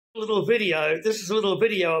Little video. This is a little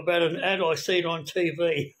video about an ad I seen on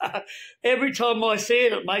TV. Every time I see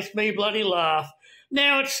it, it makes me bloody laugh.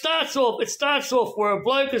 Now it starts off where a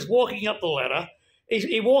bloke is walking up the ladder.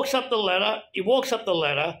 He walks up the ladder,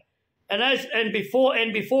 and before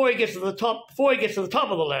he gets to the top, of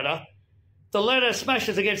the ladder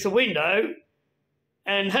smashes against the window,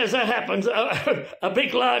 and as that happens, a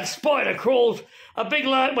big large spider crawls. Well,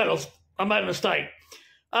 I made a mistake.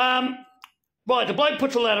 Right, the bloke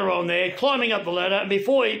puts a ladder on there, climbing up the ladder, and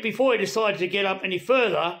before he decides to get up any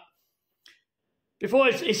further, he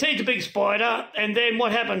sees a big spider, and then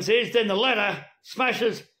what happens is, then the ladder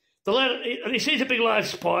smashes, he sees a big large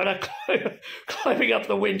spider climbing up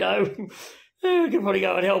the window. You can probably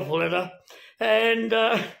go in hell for leather. And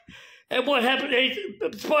what happened,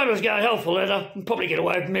 the spider was going hell for leather, and probably get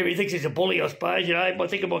away from him. He thinks he's a bully, I suppose, you know, I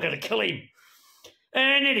think I'm not going to kill him.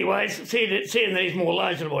 And anyways, seeing that he's more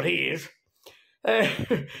large than what he is,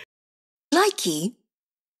 Likey